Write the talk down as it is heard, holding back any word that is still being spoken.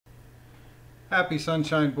Happy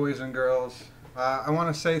sunshine, boys and girls. I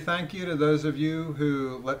want to say thank you to those of you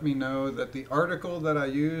who let me know that the article that I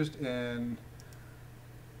used in,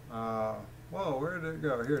 whoa, where did it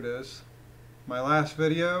go? Here it is. My last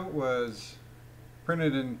video was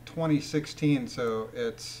printed in 2016, so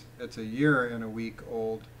it's a year and a week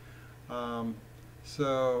old.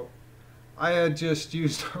 So I had just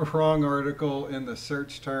used a wrong article in the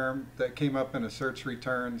search term that came up in a search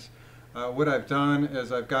returns. What I've done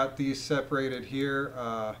is I've got these separated here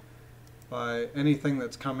by anything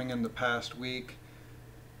that's coming in the past week.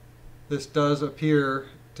 This does appear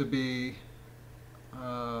to be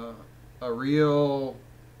a real,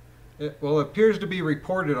 it appears to be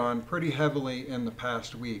reported on pretty heavily in the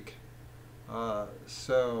past week.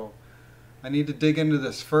 So I need to dig into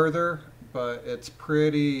this further, but it's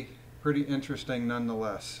pretty interesting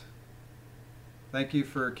nonetheless. Thank you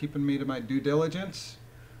for keeping me to my due diligence.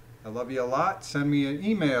 I love you a lot. Send me an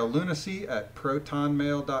email,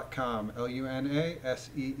 lunacy@protonmail.com,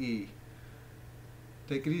 LUNASEE.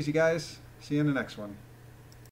 Take it easy, guys. See you in the next one.